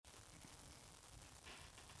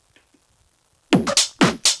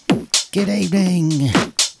Good evening.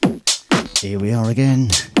 Here we are again.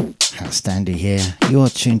 HatStandy here. You're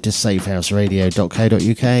tuned to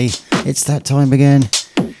safehouseradio.co.uk. It's that time again.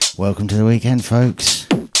 Welcome to the weekend, folks.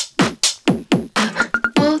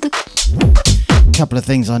 Couple of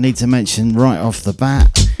things I need to mention right off the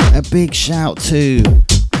bat. A big shout to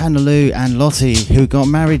Hannaloo and Lottie, who got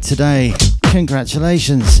married today.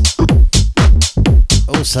 Congratulations.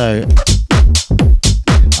 Also,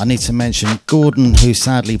 I need to mention Gordon, who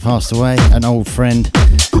sadly passed away, an old friend,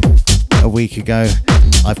 a week ago.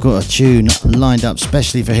 I've got a tune lined up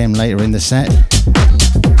specially for him later in the set.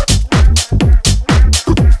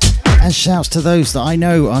 And shouts to those that I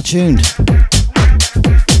know are tuned.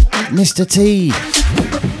 Mr. T.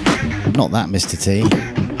 Not that Mr.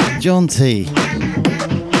 T. John T.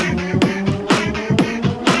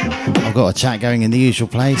 I've got a chat going in the usual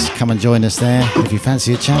place. Come and join us there if you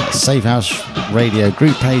fancy a chat. Safehouse Radio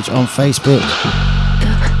group page on Facebook.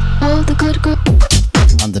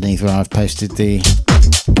 Underneath where I've posted the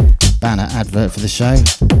banner advert for the show.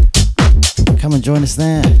 Come and join us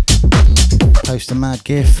there. Post a mad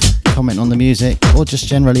gif, comment on the music, or just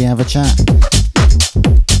generally have a chat.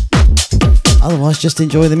 Otherwise, just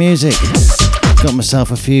enjoy the music. Got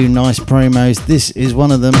myself a few nice promos. This is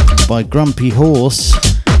one of them by Grumpy Horse.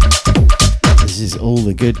 This is All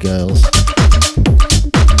the Good Girls.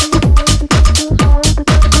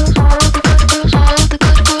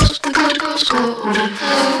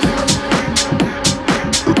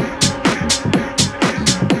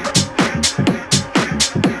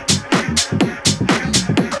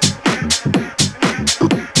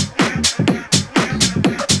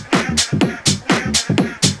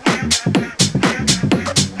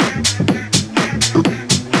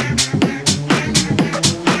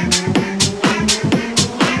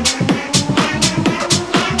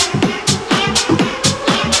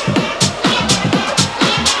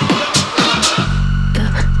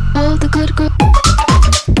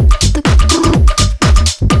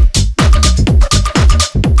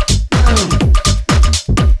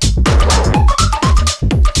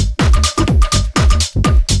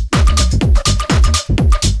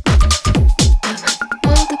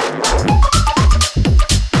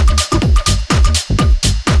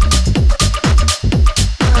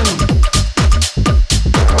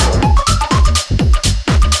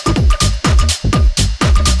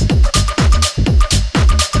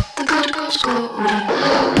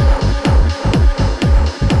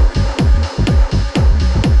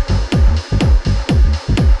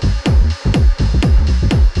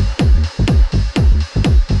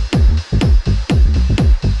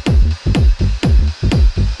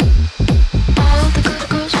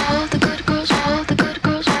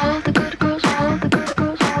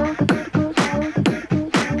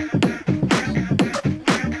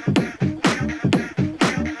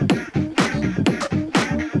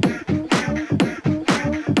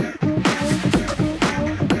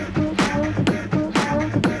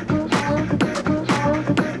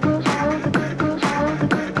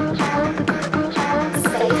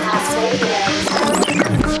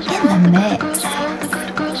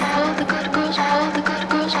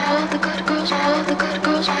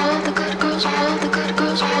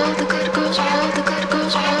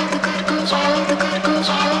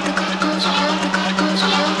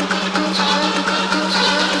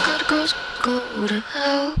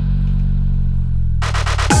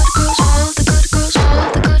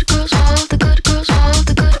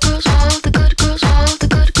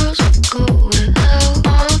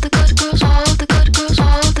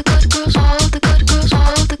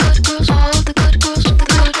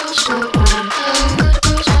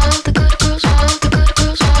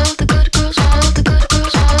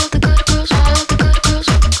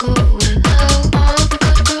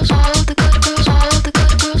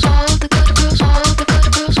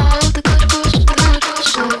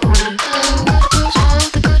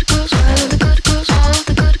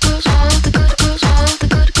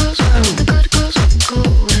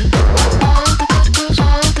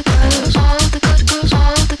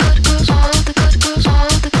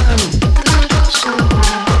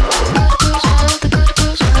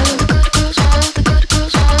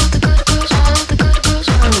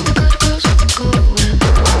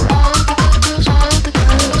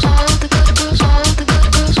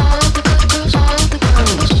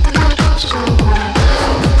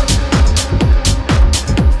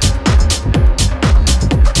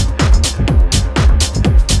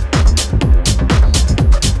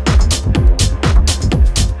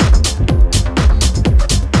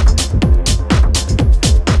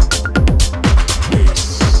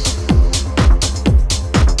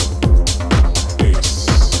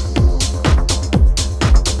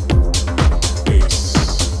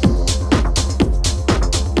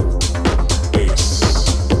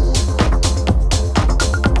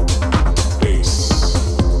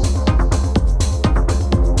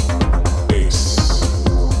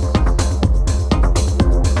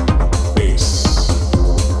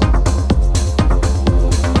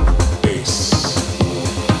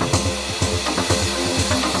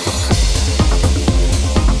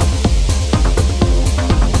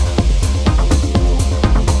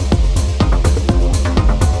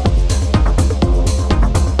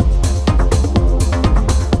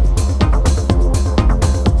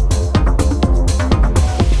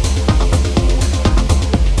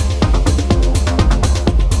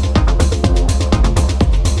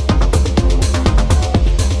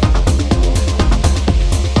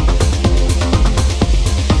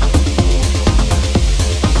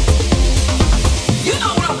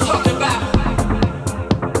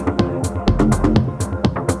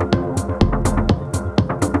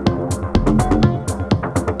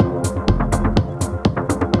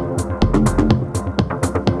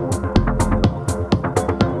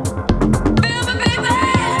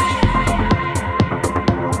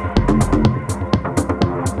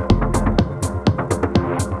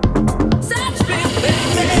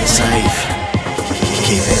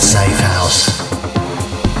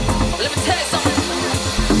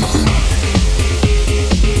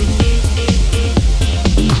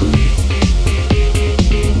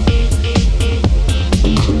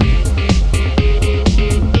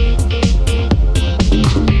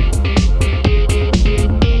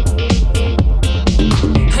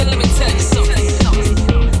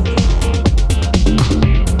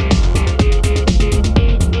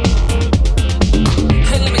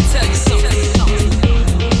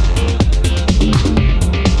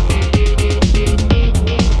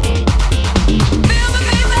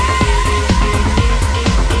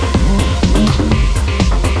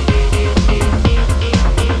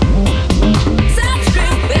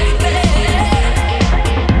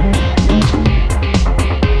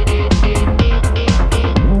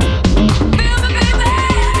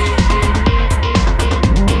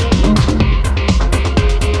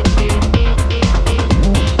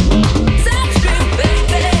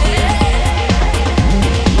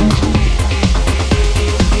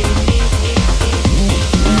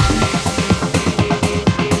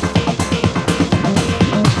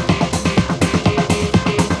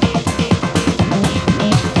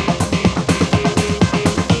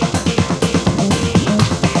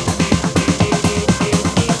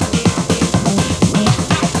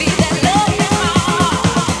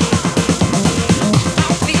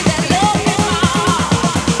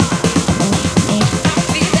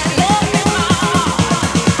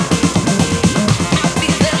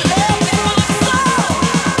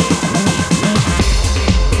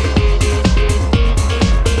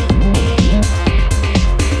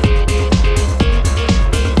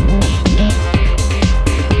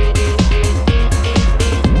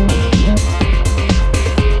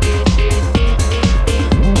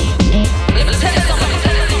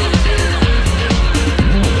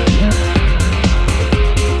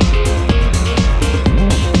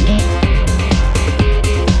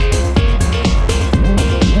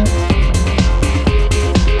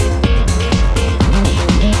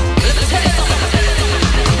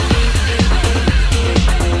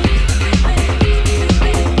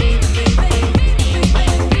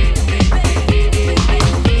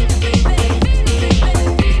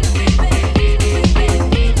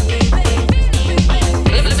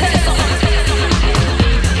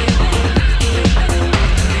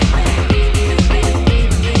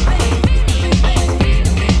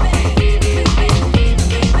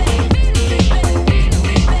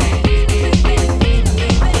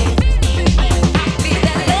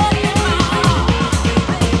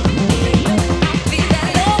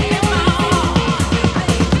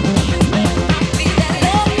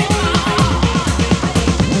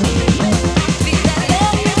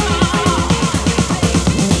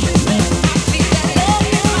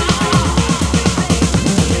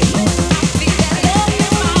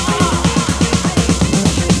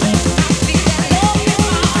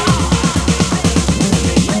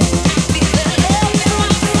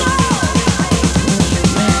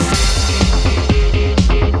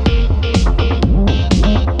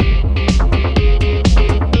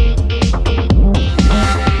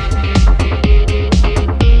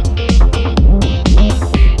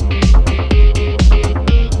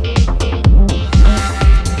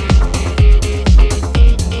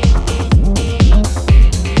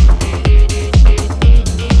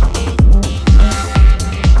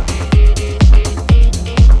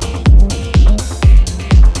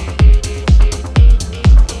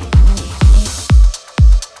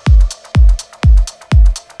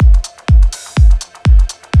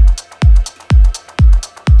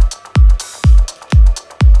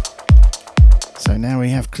 So now we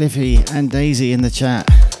have Cliffy and Daisy in the chat.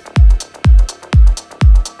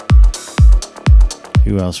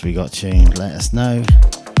 Who else we got tuned? Let us know.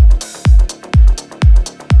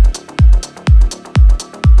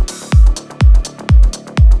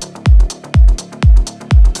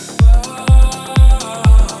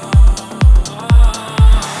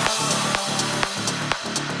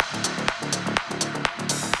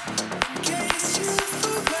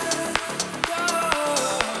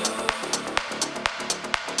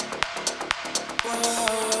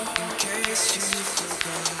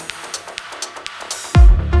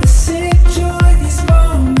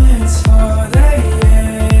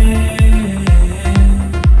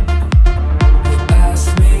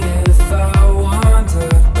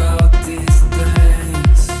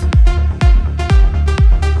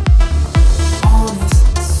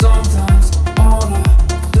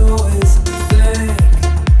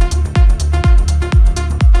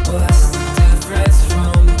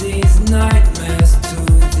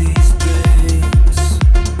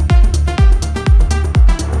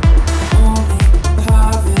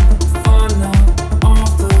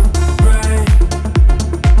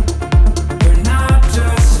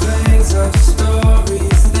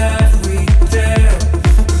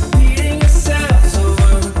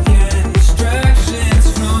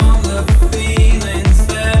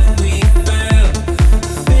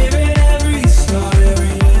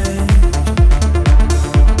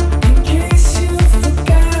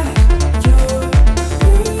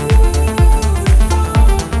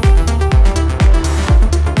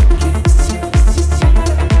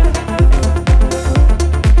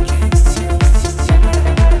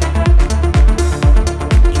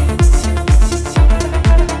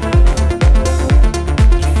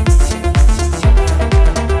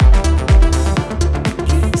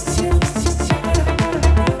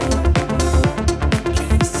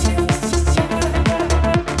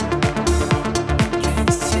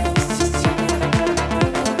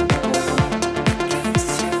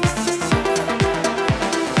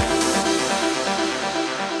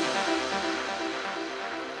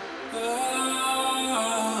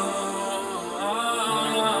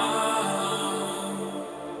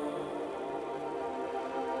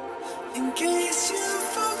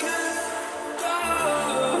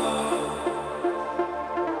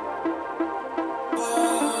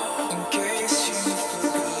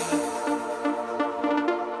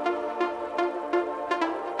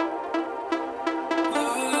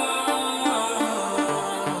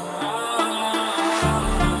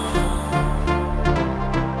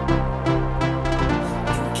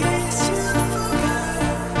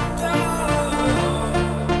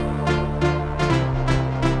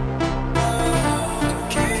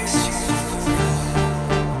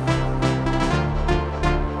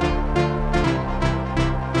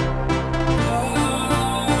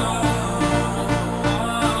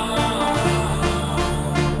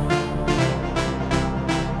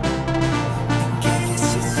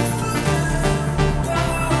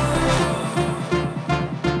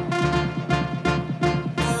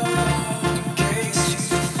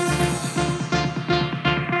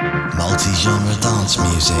 multi-genre dance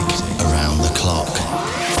music around the clock.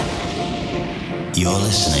 You're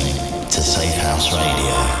listening to Safehouse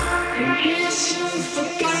Radio. In case you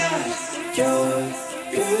forgot, you're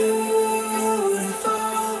beautiful.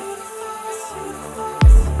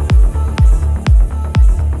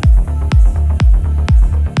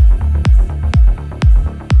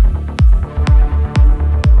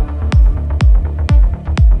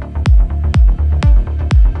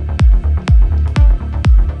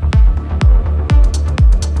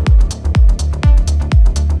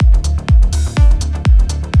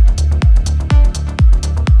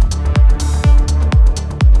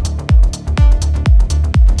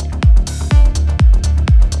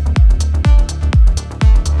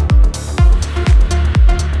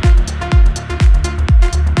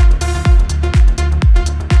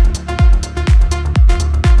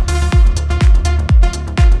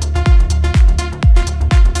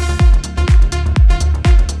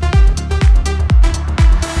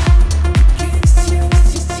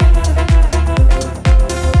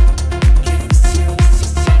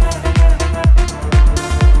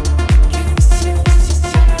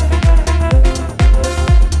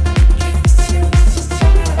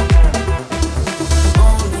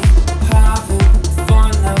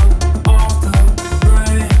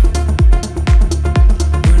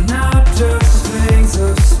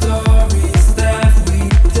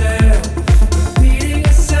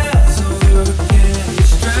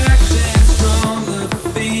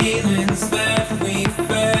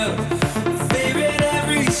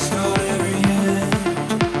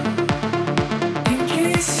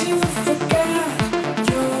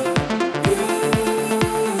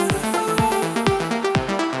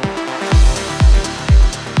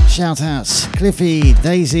 shout outs. Cliffy,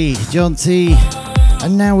 Daisy, John T.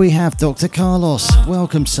 And now we have Dr. Carlos.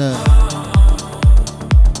 Welcome, sir.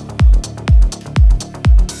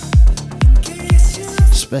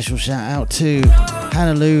 Special shout out to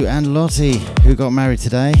Hannah Lou and Lottie, who got married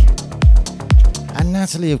today. And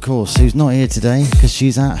Natalie, of course, who's not here today because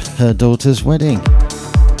she's at her daughter's wedding.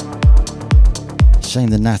 Shame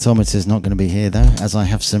the Natometer's not going to be here though, as I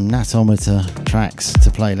have some Natometer tracks to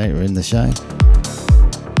play later in the show.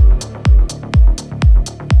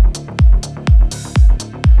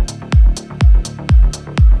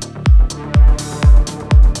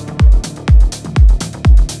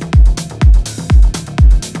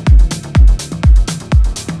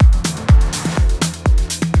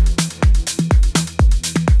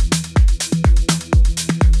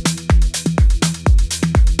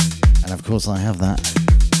 I have that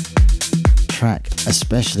track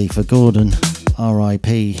especially for Gordon,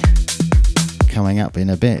 RIP, coming up in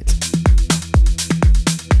a bit.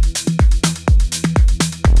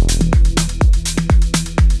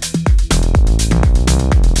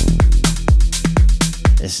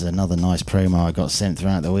 This is another nice promo I got sent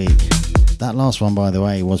throughout the week. That last one, by the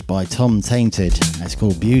way, was by Tom Tainted. It's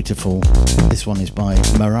called Beautiful. This one is by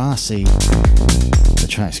Marasi. The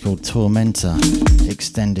track's called Tormenta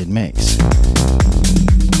Extended Mix.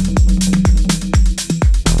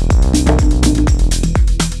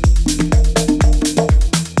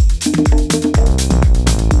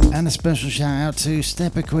 And a special shout out to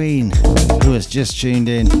Stepper Queen, who has just tuned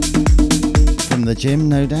in from the gym,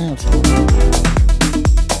 no doubt.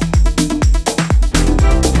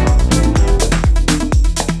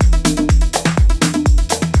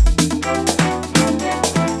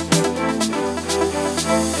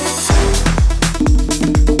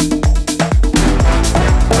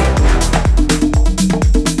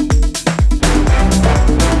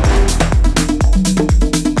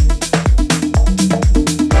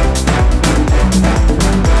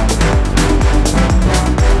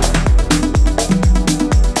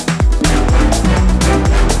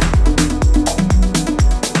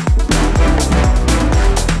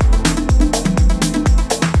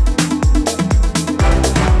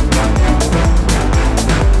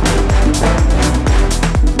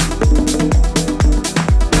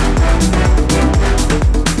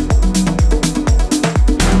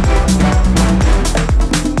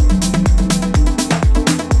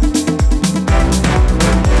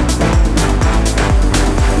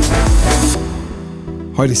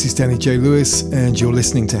 Hi, this is Danny J. Lewis, and you're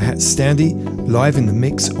listening to HatStandy, live in the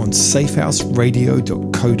mix on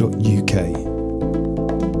safehouseradio.co.uk.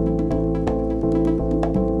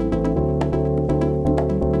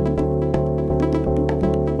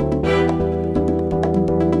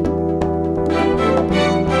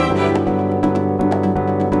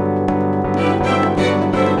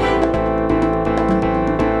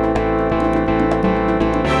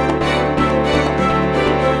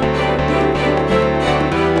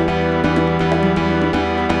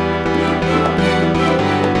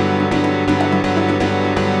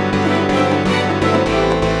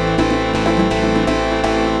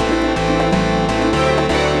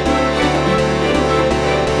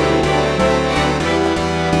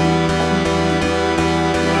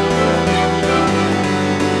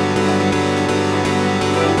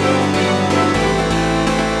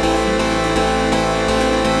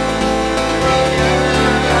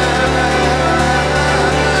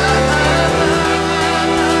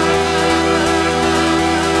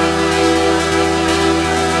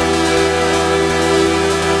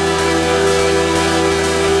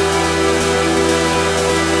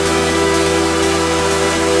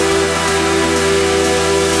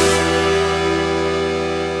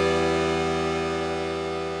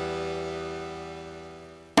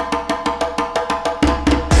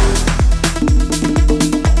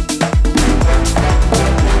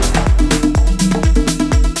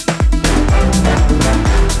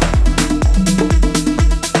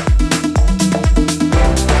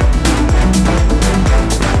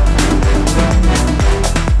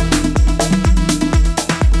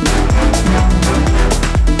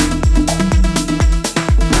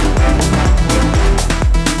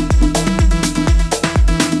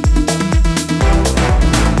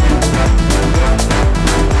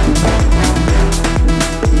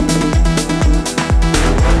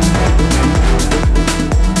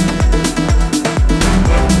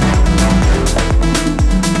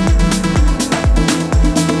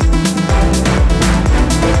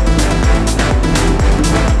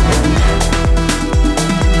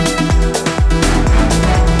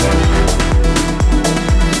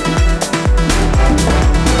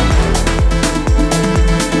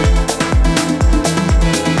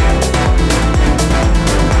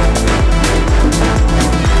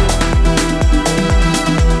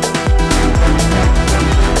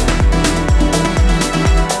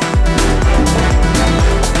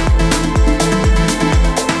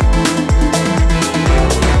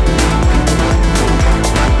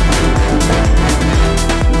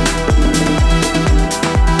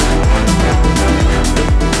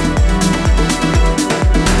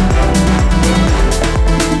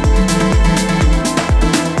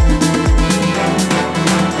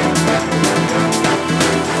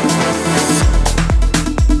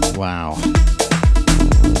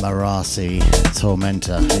 Marasi,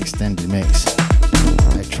 Tormenta, extended mix.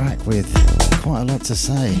 A track with quite a lot to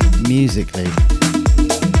say musically.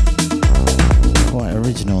 Quite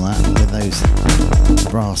original that, with those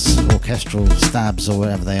brass orchestral stabs or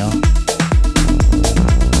whatever they are.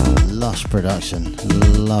 Lush production,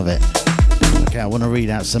 love it. Okay, I want to read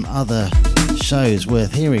out some other shows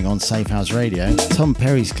worth hearing on Safehouse Radio. Tom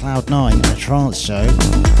Perry's Cloud9, a trance show.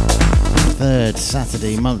 Third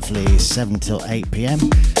Saturday monthly, 7 till 8 p.m.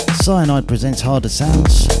 Cyanide presents Harder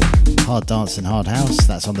Sounds, Hard Dance and Hard House.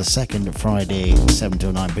 That's on the second Friday, 7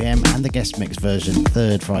 till 9 p.m. And the guest mix version,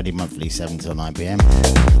 third Friday monthly, 7 till 9 p.m.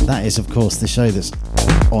 That is, of course, the show that's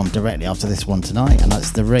on directly after this one tonight, and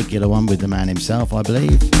that's the regular one with the man himself, I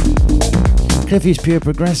believe. Cliffy's Pure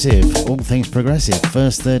Progressive, all things progressive,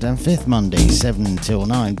 first, third and fifth Monday, 7 till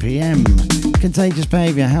 9 p.m. Contagious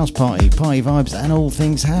Behaviour, House Party, Party Vibes and all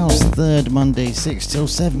things house, third Monday, 6 till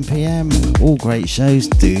 7 p.m. All great shows,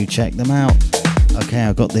 do check them out. Okay,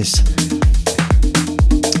 I've got this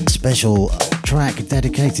special track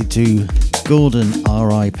dedicated to Gordon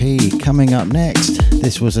R.I.P. coming up next.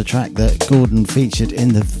 This was a track that Gordon featured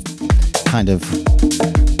in the kind of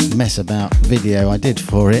mess about video I did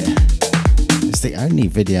for it. It's the only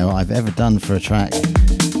video I've ever done for a track.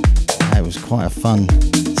 It was quite a fun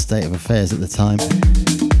state of affairs at the time.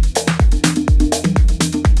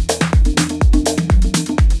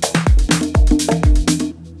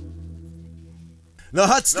 No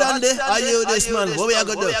HatStandy, are you this man? What we are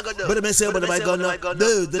gonna do? But I say, but my gun,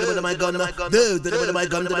 do the my gun, do the my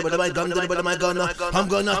gun, do my gun. I'm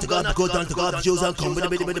gonna have to go down to God, shoes and come with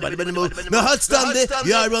the mood. No HatStandy,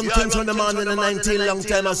 you are run things from the man in the 19 long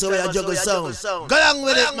time, or so we are juggle sound. Go along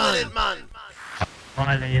with it, man.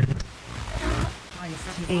 On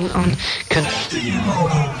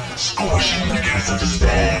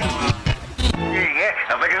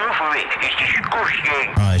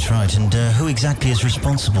Right, and who exactly is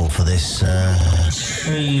responsible for this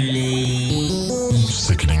truly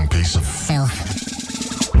sickening piece of filth?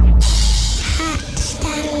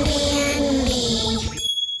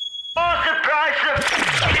 What's the price of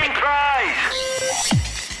fucking prize?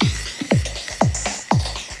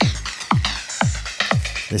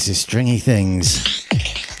 This is Stringy Things.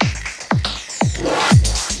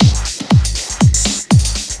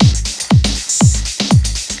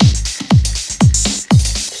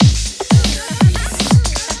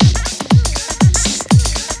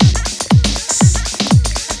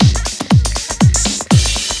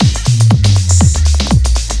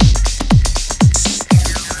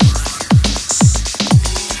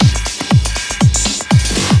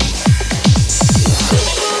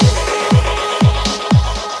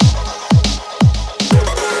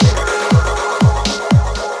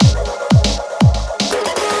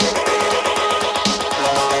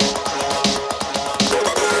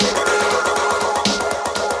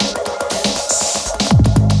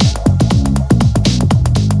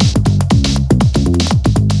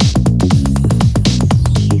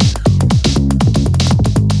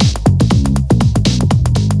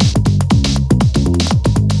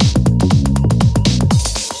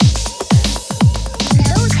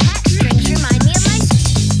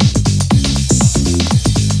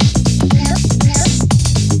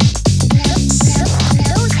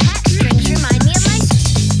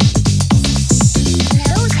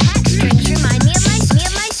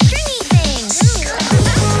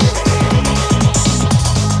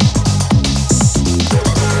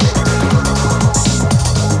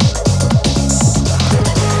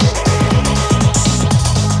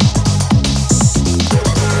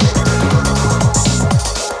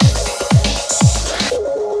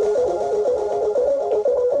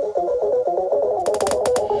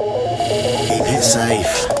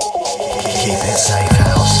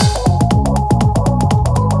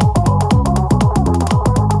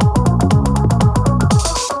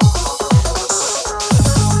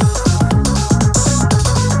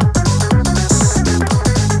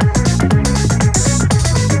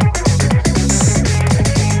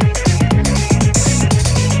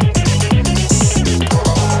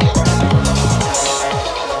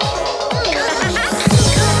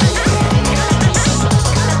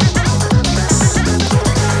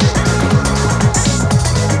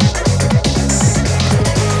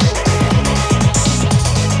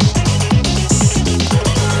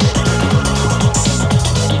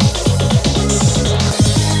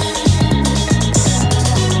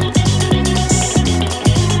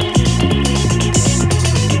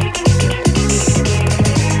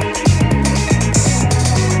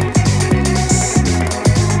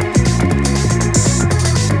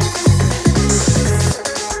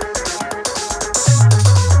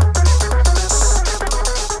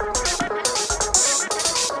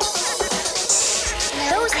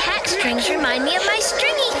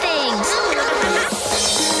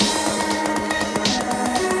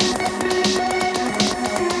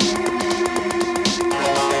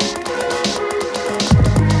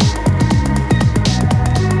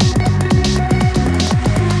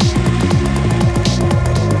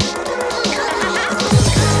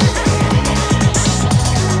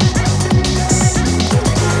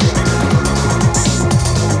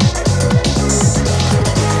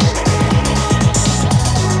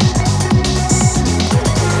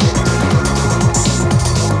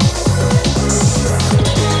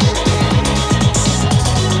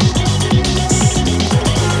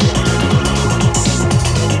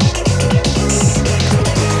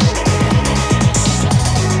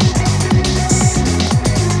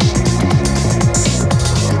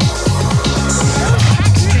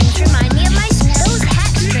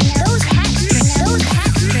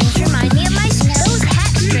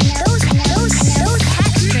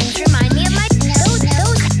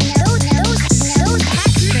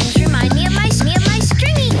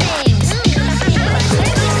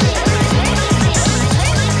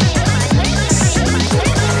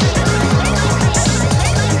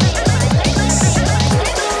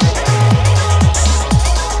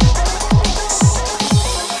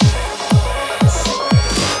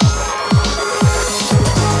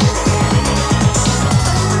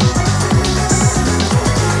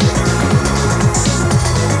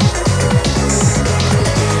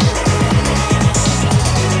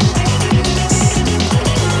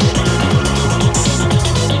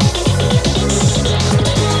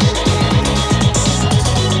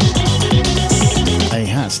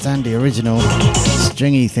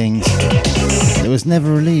 stringy things. It was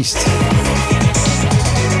never released.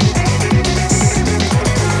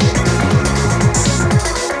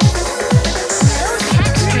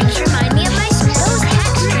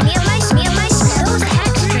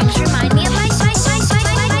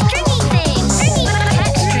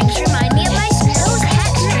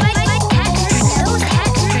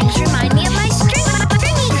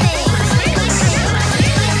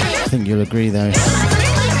 I think you'll agree though,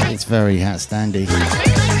 it's very HatStandy.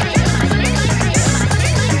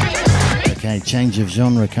 Okay, change of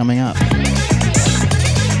genre coming up.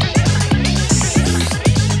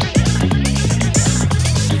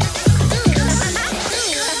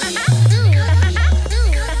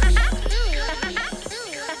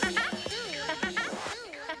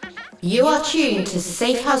 You are tuned to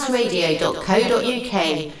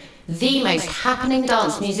safehouseradio.co.uk, the most happening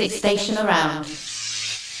dance music station around.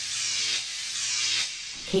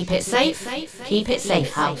 Keep it safe, keep it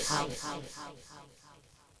Safehouse.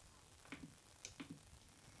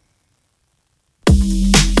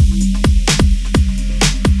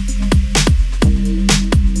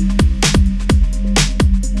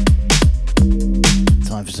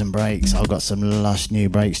 Time for some breaks. I've got some lush new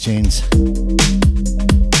breaks tunes,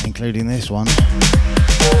 including this one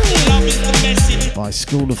by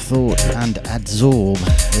School of Thought and Adsorb.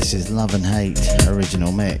 This is Love and Hate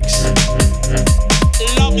original mix.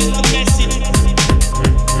 Love is the message. We don't want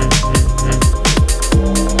no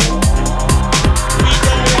war.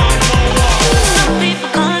 Some people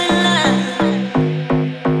call it love.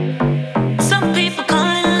 Some people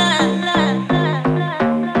call it love.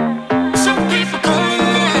 Some people call it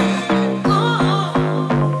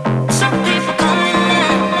love. Some people call it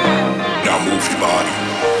love. Now move your body.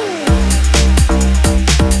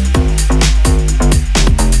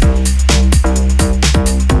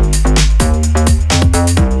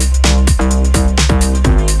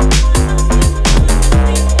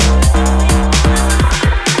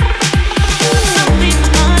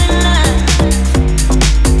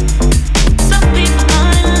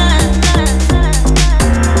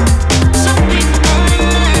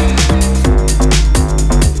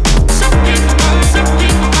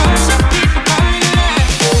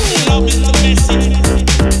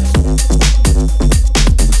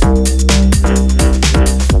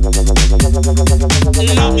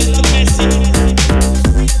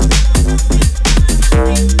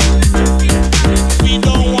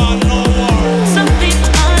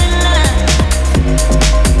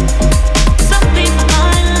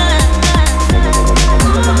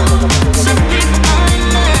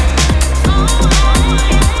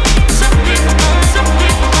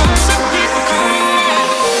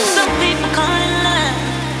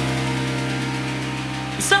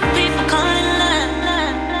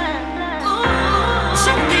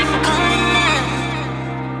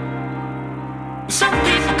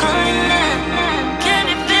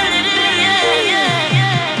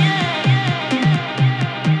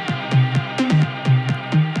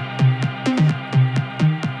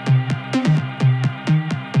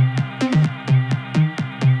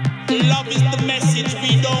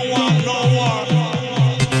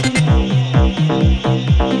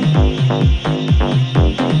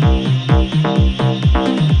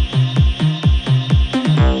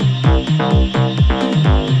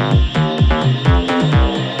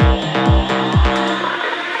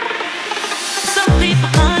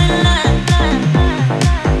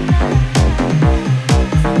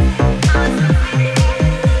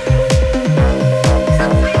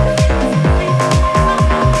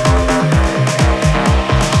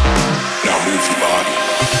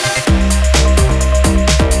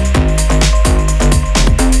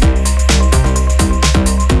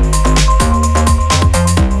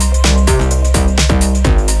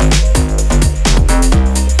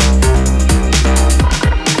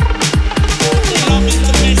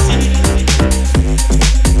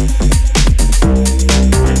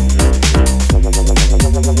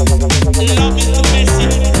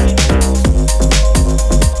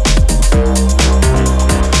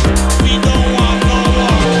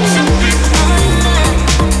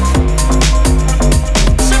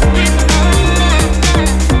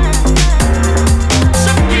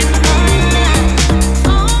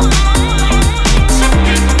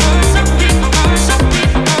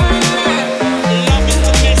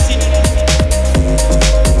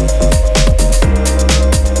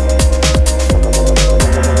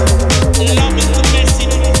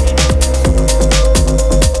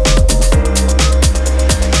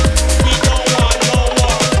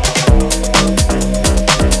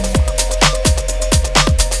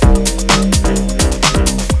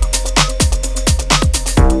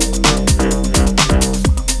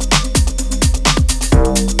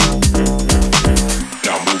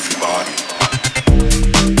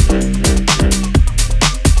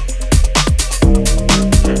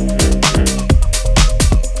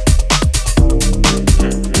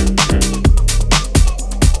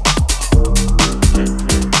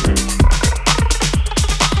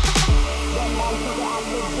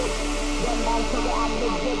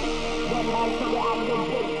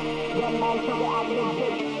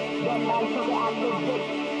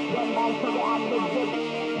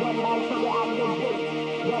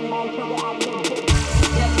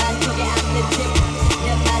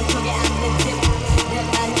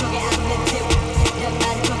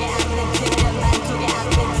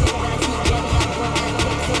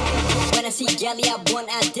 Galley, I want,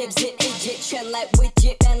 I dibs it, fidget, trend like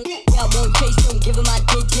widget, and I won't chase them, give him my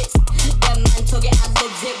digits. That man talking, I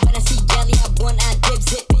lives it. When I see Galley, I want, I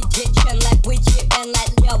dibs it, fidget, trend like widget, and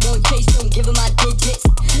like I won't chase them, give him my digits.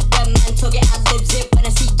 That man talking, I lives it. When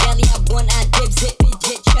I see Galley, I want, I dibs it,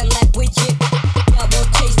 fidget, trend like widget. I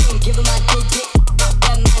won't chase them, give him my digits.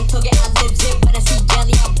 That man talking, I lives it. When I see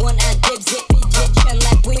Galley, I want, I dibs it, fidget, trend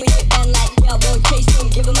like widget, and like I won't chase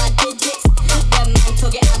them, give him my digits. That man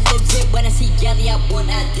talking, I lives it. When I see Galley, I want,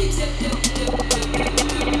 I dibs it.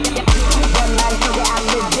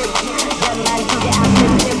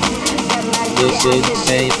 This is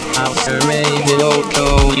Safehouse Radio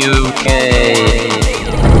UK.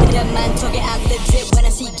 That man talking, I lives it. When I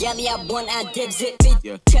see Galley, I want, I dibs it.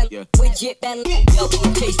 Widget, and yo,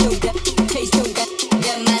 taste no that, taste no that.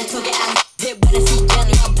 That man talking, I lives it. When I see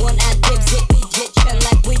Galley, I want, I dibs it. Widget, trend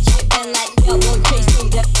like widget, and like yo, won't taste no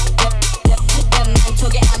that. That man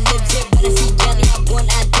talking, I lives it. When I see Galley, I want,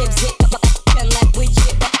 I dibs it. Trend like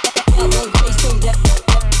widget, yo, won't taste no that.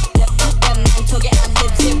 That man talking, I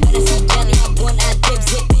lives it. When I see Galley, I want, I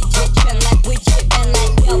dibs it. Widget, trend like widget, and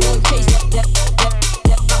like yo, won't taste that.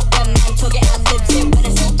 That man talking, I lives it. When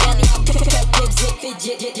I see Galley, I dibs it.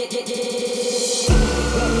 Fidget.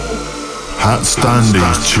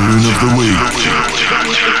 HatStandy's Tune of the Week.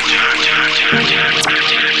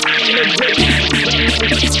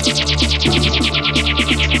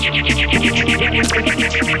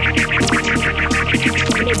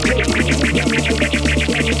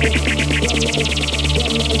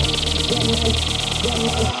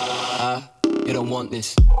 You don't want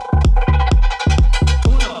this.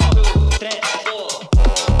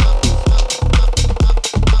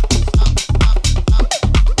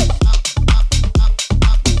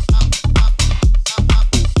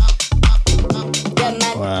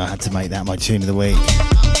 Well, I had to make that my tune of the week.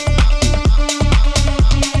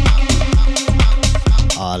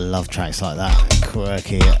 I love tracks like that.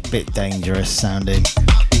 Quirky, a bit dangerous sounding.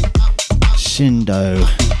 Shndo,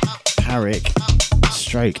 HARIK-N.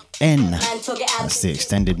 That's the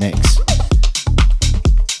extended mix.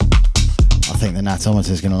 I think the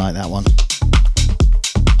Natometer is going to like that one.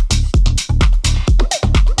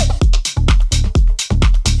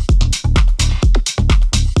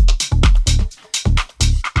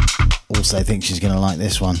 Also think she's going to like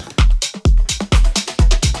this one.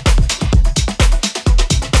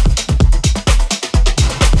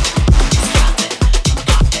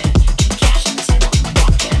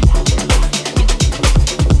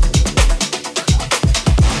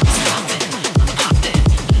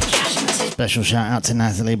 Special shout out to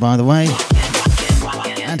Natalie, by the way,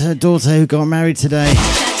 and her daughter who got married today,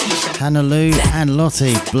 Hannah Lou and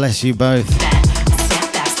Lottie. Bless you both.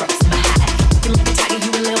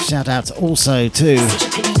 Shout out also to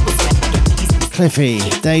Cliffy,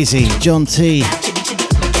 Daisy, John T,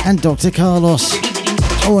 and Dr. Carlos.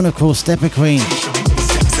 Oh, and of course, Stepper Queen.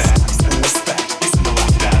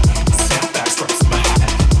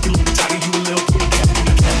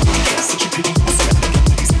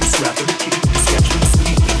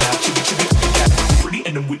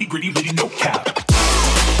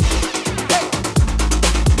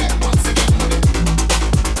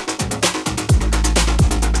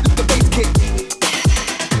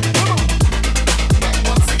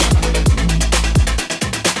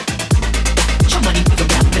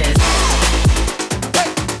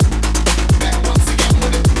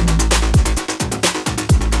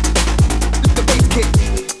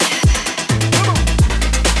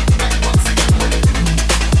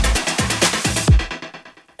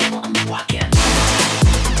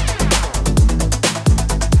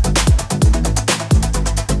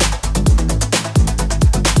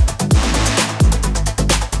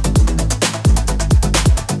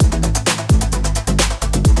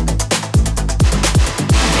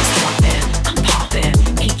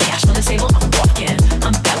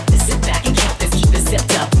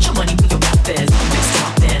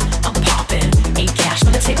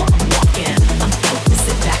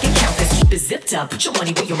 Put your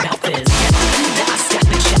money where your mouth is. I stack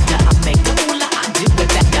the cheddar, I make the moolah, I do it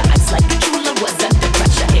better. It's like the jeweler was under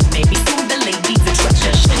pressure. It made me fool the ladies and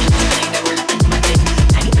treasure. Shitty, they never let my thing.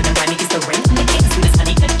 I ain't been a money, it's the ring on the king. Sweet as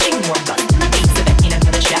honey, good king, more buzz than the beats. So that ain't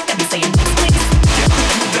another shack, I be saying this, please.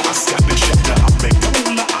 I stack the cheddar, I make the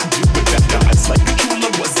moolah, I do it better. It's like the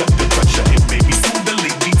jeweler was under pressure. It made me fool the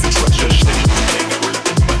ladies and treasure. Shitty, they never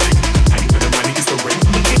let my thing. I ain't been a money,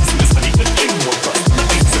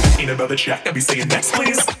 track. I be saying next,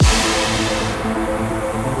 please.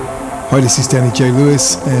 Hi, this is Danny J.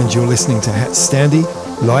 Lewis, and you're listening to HatStandy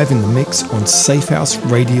live in the mix on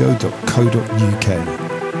safehouseradio.co.uk.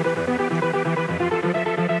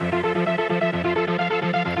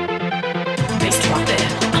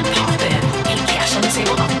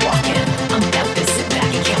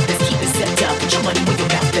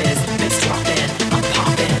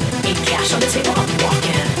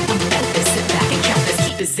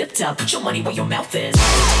 Zipped up, put your money where your mouth is.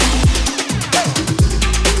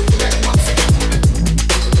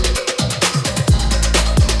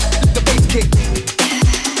 The bass kick.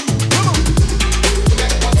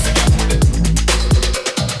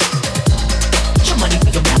 Put your money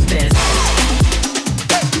where your mouth is.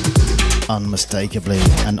 Unmistakably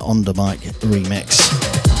an Ondamike remix.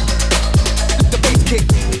 The bass kick.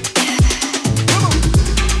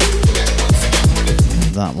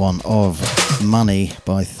 That one of Money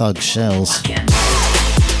by Thug Shells.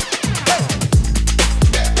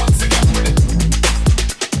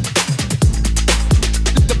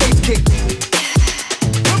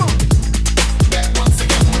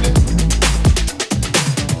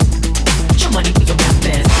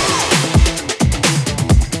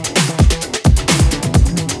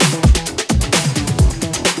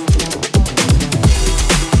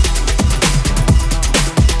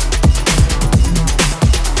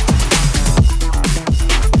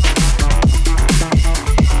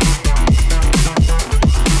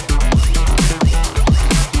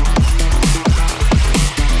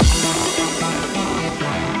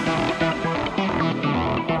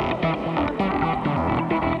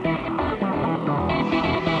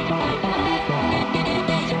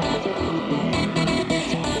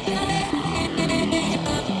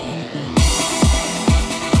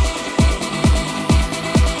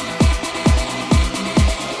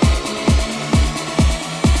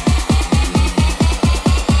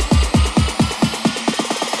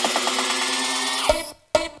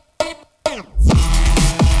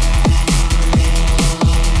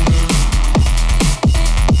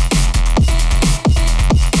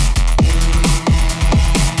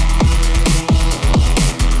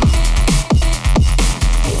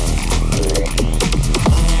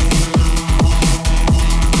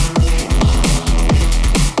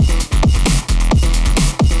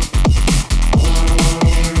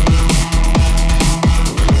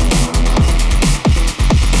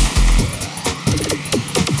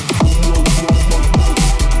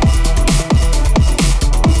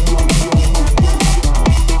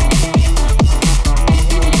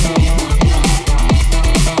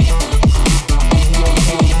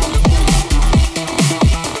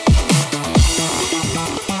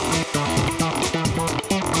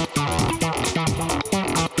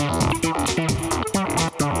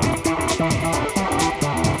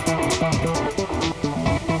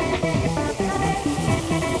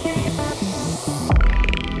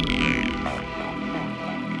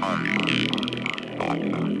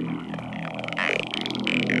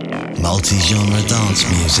 Multi-genre dance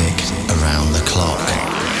music around the clock.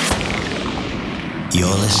 You're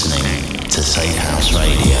listening to Safehouse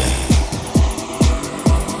Radio.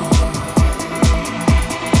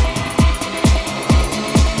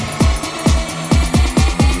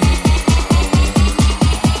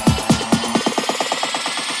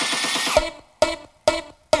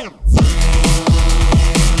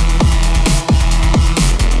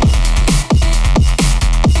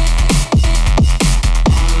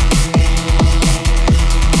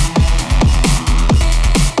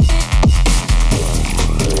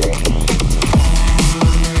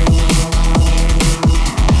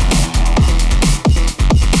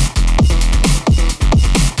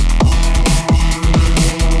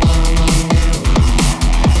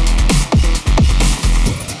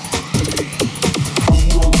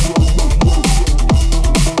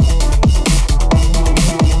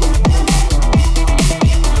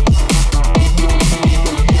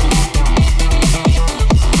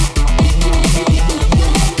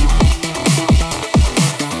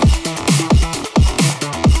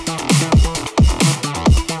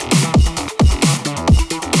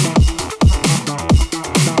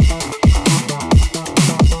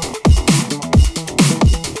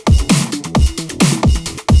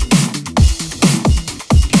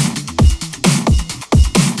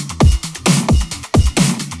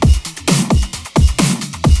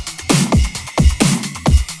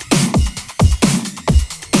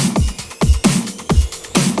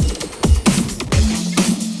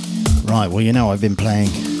 Well, you know I've been playing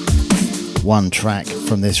one track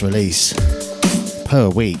from this release per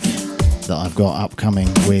week that I've got upcoming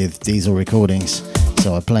with Diesel Recordings.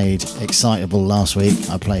 So I played Excitable last week.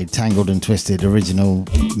 I played Tangled and Twisted original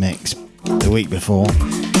mix the week before.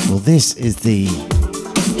 Well, this is the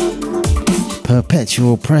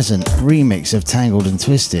Perpetual Present remix of Tangled and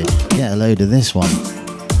Twisted. Get a load of this one.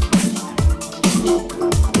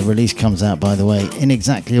 The release comes out, by the way, in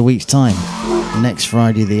exactly a week's time, next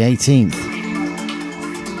Friday the 18th.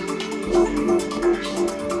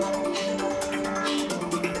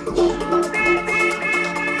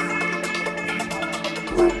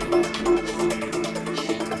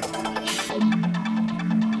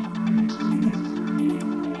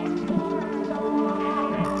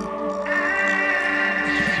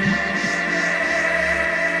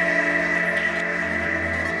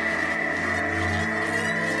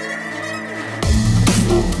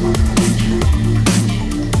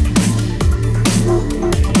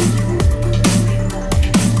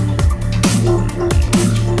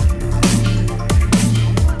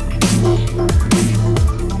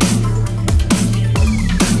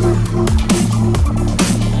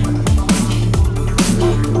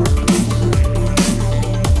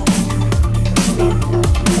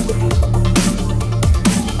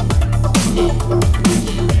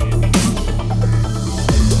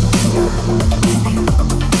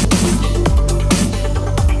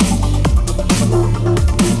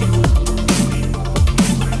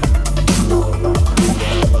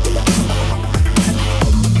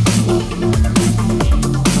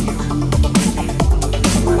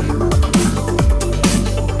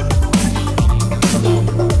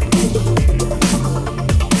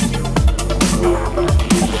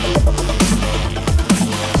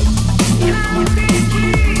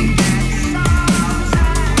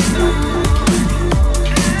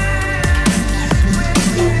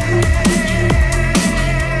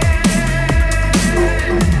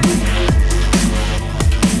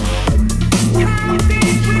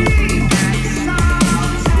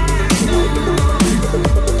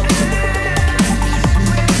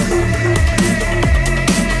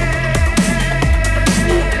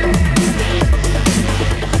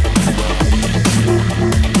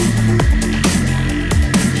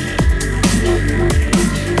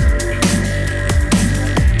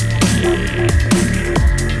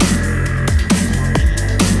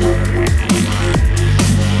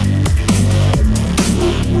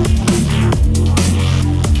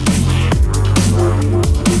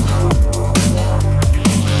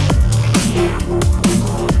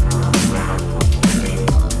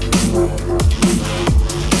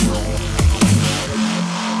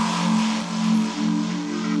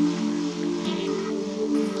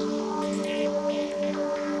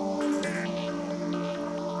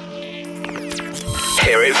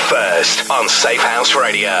 Hear it first on Safehouse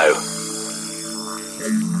Radio.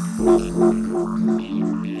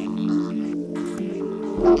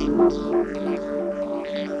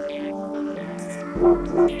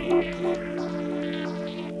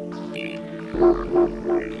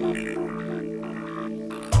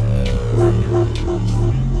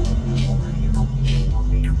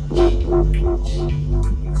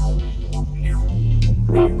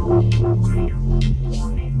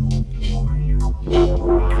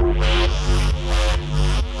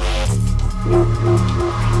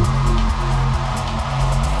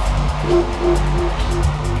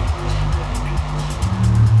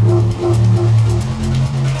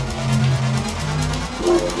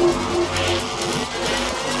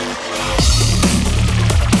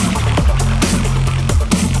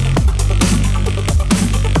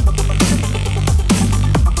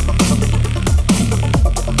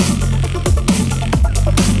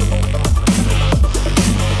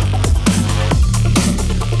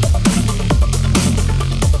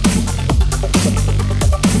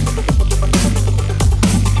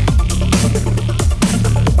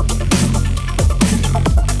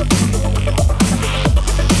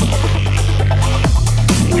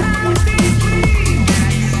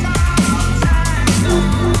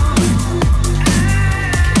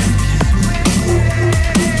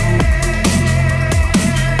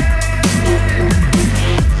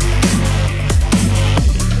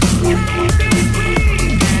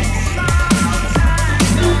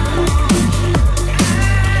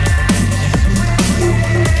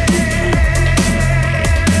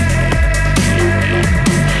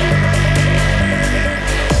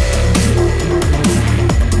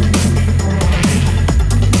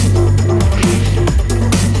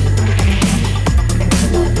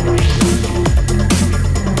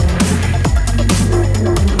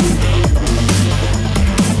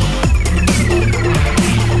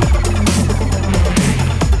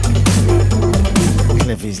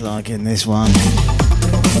 This one.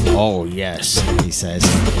 Oh yes, he says.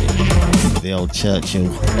 The old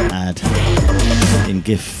Churchill ad in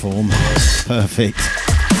GIF form. Perfect.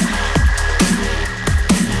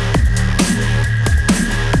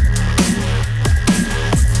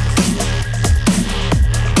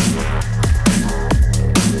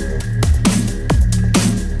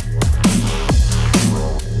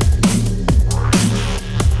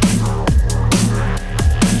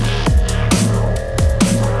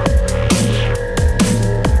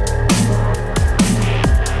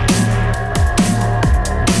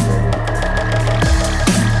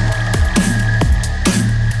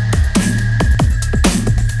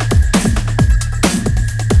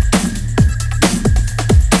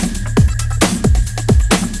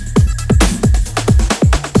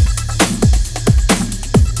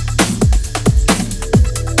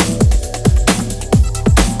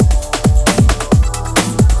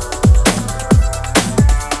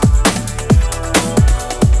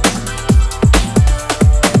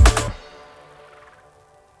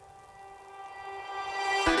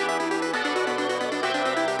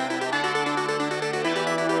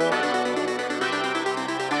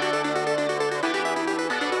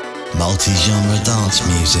 Multi-genre dance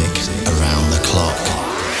music around the clock.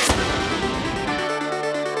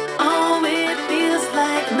 Oh, it feels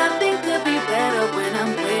like nothing could be better when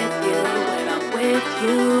I'm with you, when I'm with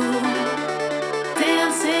you.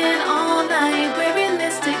 Dancing all night, wearing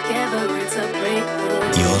this together, it's a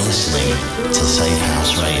breakthrough. You're listening to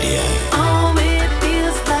Safehouse Radio. Oh, it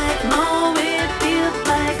feels like, no, it feels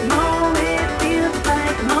like, no, it feels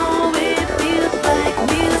like, no, it feels like,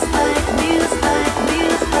 feels like, feels like,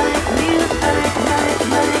 feels like, feels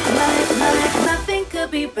like, nothing could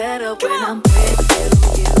be better when I'm with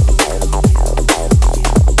you.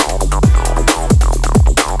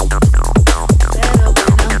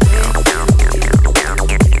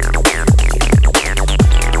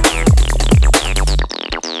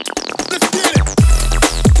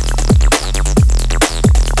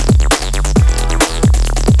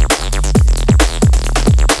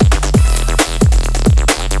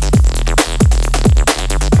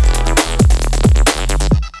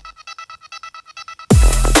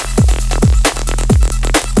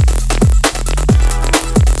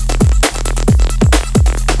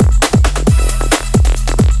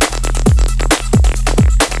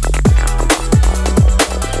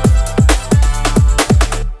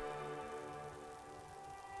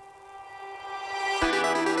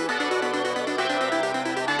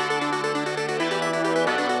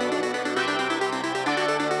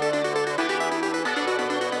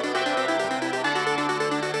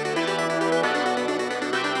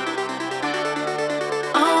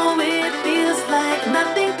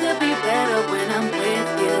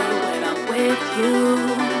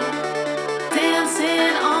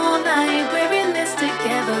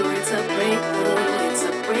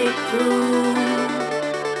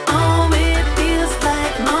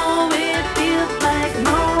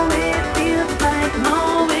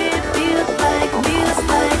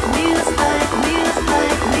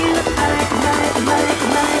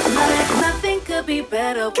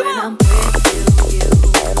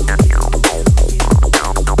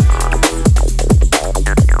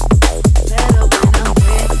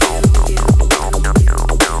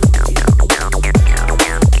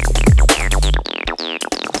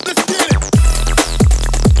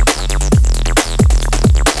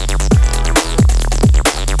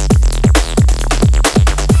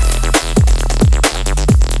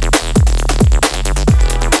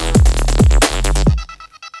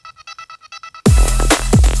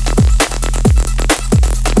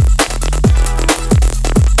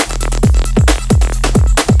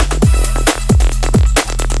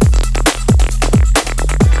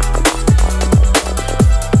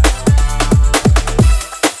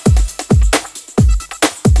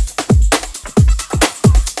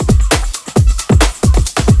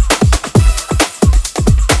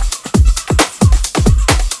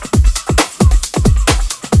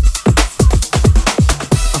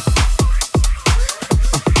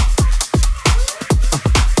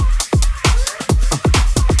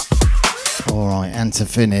 To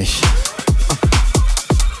finish,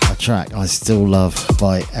 a track I still love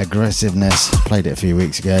by Aggressivenes. Played it a few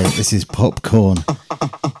weeks ago. This is Popcorn.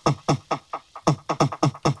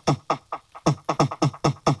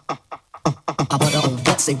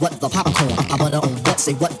 Say what the popcorn. I wanna what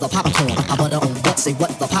say what the popcorn. I wanna what say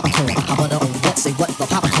what the popcorn. I wanna what say what the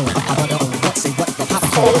popcorn. I wanna what say what the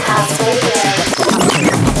popcorn.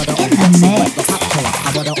 In the mix.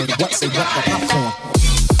 I wanna what say what the popcorn.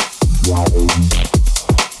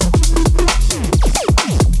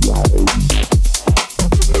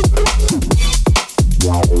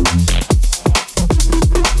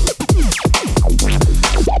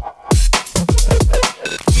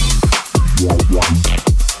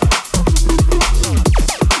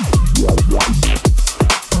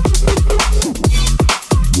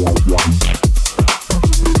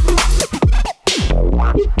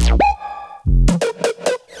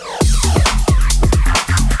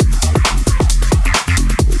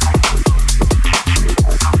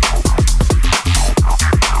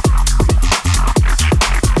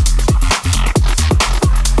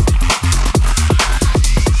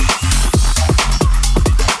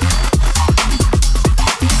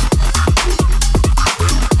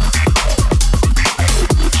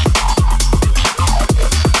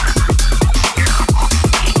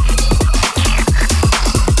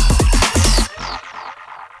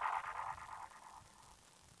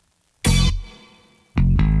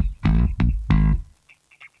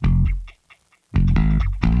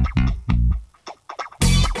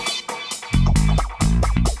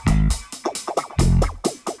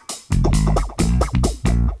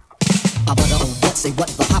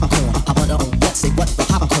 the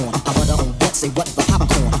popcorn? I wonder on what, say what the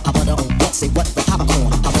popcorn? I wonder on what, say what the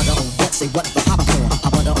popcorn? I wonder on what, say what the popcorn? I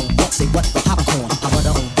wonder on what, say what the popcorn? I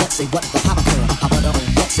wonder on what, say what the popcorn? I wonder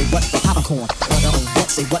on what, say what the popcorn? I wonder on what,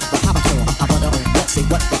 say what the popcorn? I wonder on what,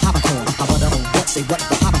 say what the popcorn? I wonder on what, say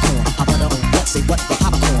what the popcorn? I wonder on what, say what the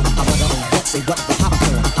popcorn? I wonder on what, say what the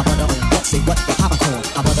popcorn? I wonder on what, say what the popcorn?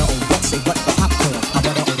 I wonder on what, say what the popcorn? I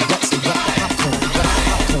wonder on what, say what the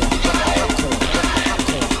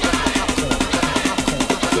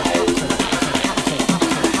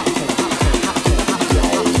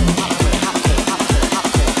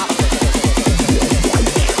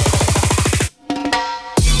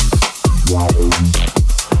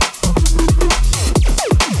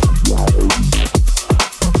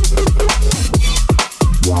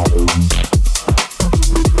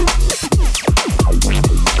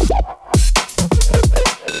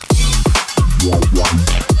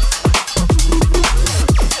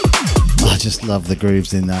love the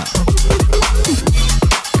grooves in that.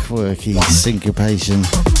 Quirky syncopation.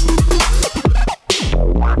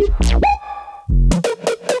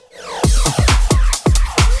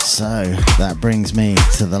 So that brings me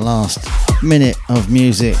to the last minute of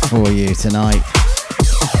music for you tonight.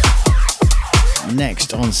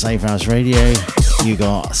 Next on Safehouse Radio, you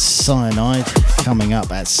got Cyanide coming up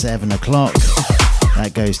at 7 o'clock.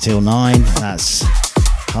 That goes till 9. That's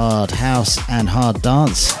hard house and hard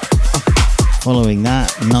dance. Following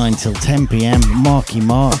that, 9 till 10 p.m, Marky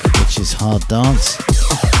Mark, which is hard dance.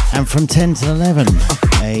 And from 10 till 11,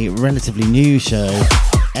 a relatively new show,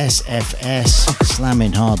 SFS,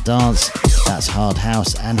 Slamming Hard Dance. That's hard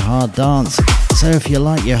house and hard dance. So if you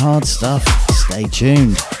like your hard stuff, stay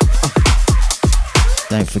tuned.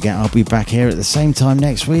 Don't forget, I'll be back here at the same time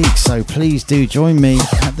next week, so please do join me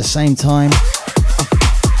at the same time,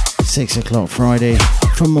 6 o'clock Friday,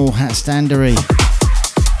 for more HatStandy.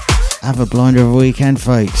 Have a blinder of a weekend,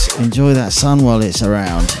 folks. Enjoy that sun while it's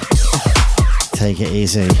around. Take it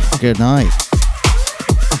easy. Good night.